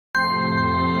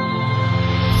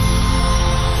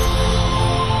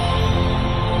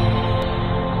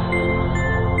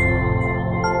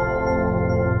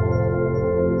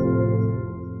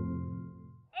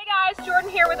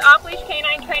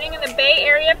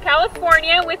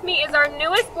California. With me is our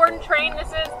newest board and train. This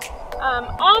is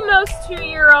almost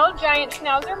 2-year-old Giant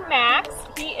Schnauzer, Max.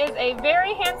 He is a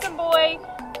very handsome boy,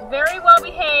 very well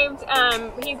behaved.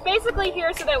 He's basically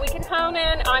here so that we can hone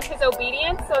in on his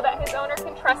obedience so that his owner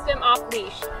can trust him off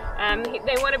leash.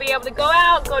 They want to be able to go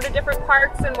out, go to different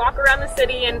parks and walk around the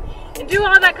city and do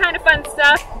all that kind of fun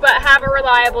stuff, but have a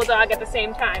reliable dog at the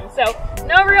same time. So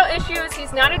no real issues.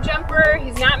 He's not a jumper.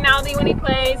 He's not mouthy when he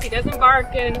plays. He doesn't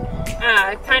bark and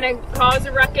kind of cause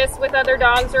a ruckus with other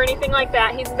dogs or anything like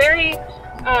that. He's very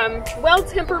well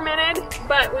temperamented,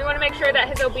 but we want to make sure that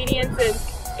his obedience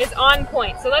is on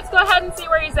point. So let's go ahead and see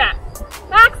where he's at.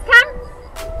 Max, come.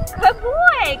 Good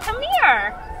boy. Come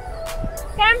here.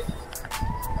 Come.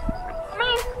 Come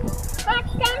on. Max,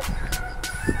 come.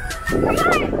 Come on.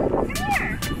 Come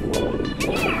here.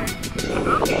 Come here.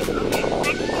 Okay.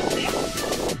 Max, sit.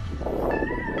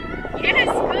 Yes,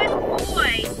 good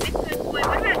boy. Sit, good boy.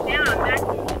 What about down? Max,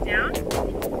 down.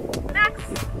 Max,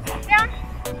 down.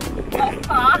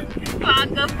 Oh,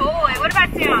 good boy. What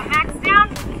about down? Max, down.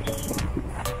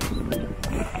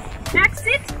 Max,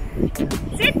 sit.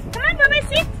 Sit. Come on, Bubba,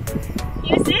 sit.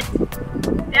 You sit.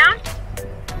 Down.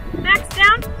 Max,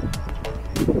 down.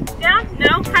 Down.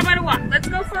 No. How about a walk? Let's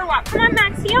go for a walk. Come on,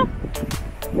 Max, heel.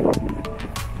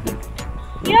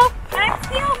 Heel. Max,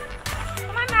 heel.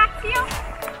 Come on, Max, heel.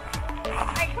 All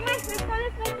right, come on. Let's go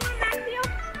this way. Come on, Max, heel.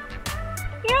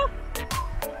 Heel.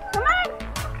 Come on.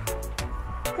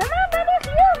 Come on, Bubba,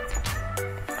 heel.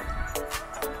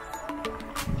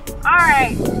 All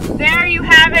right. There you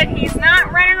have it. He's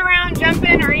not running around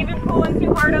jumping or even pulling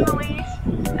too hard on the leash,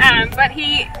 but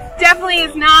he definitely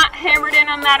is not hammered in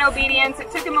on that obedience.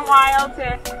 It took him a while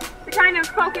to kind of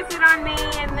focus it on me,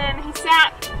 and then he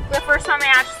sat the first time I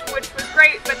asked, which was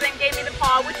great, but then gave me the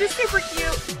paw, which is super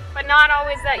cute, but not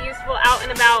always that useful out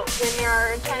and about when there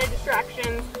are a ton of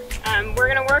distractions.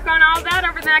 We're going to work on all that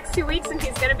over the next 2 weeks, and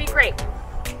he's going to be great.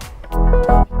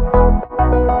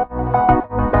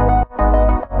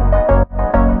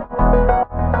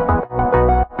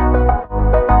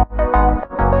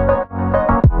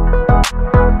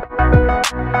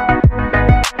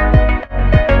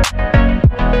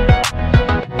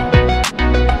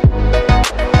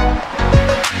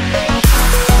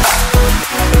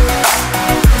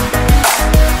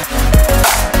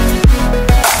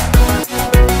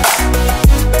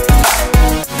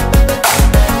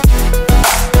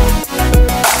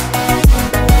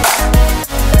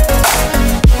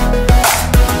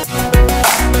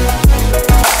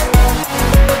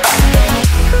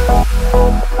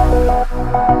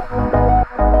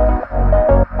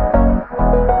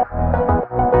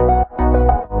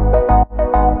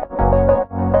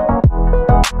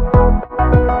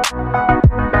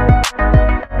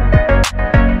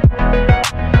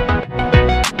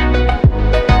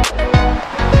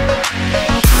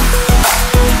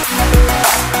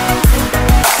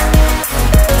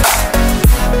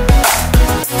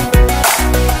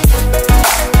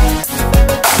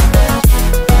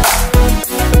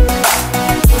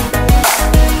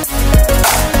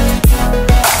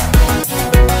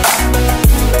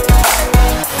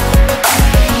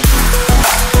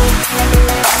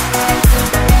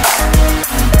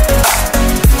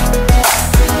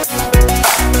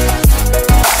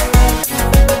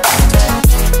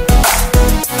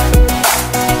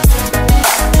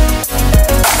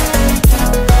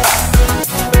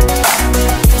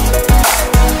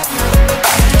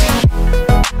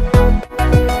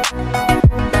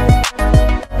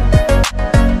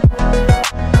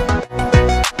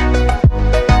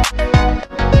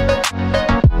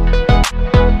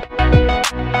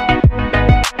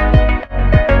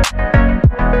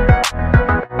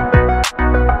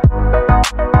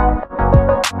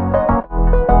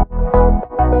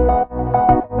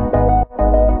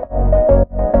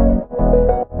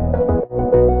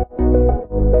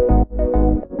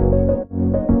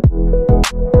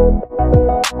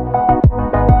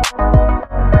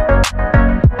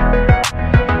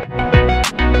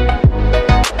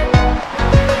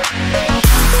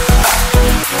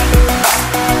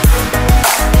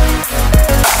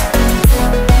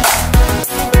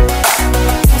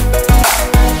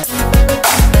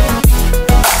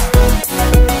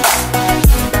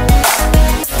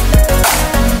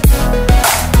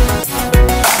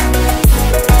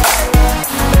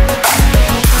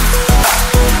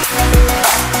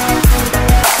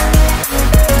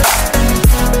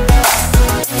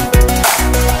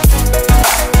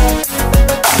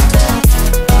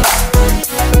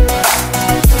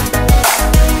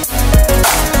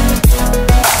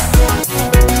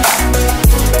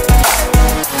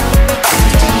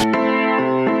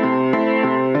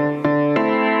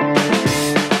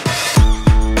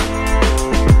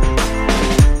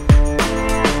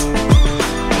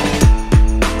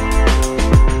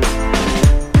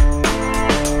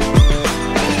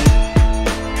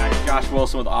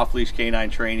 off-leash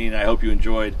canine training. I hope you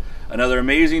enjoyed another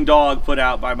amazing dog put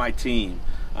out by my team.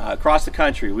 Across the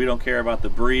country, we don't care about the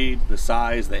breed, the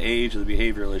size, the age, or the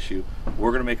behavioral issue. We're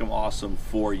going to make them awesome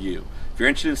for you. If you're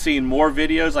interested in seeing more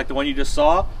videos like the one you just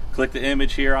saw, click the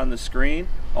image here on the screen.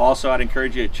 Also, I'd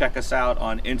encourage you to check us out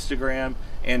on Instagram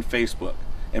and Facebook.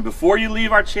 And before you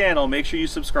leave our channel, make sure you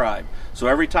subscribe. So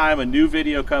every time a new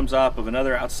video comes up of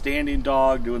another outstanding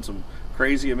dog doing some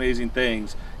crazy, amazing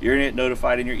things, you're going to get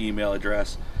notified in your email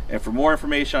address. And for more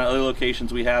information on other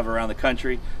locations we have around the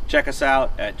country, check us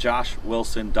out at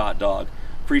joshwilson.dog.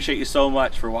 Appreciate you so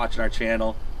much for watching our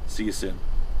channel. See you soon.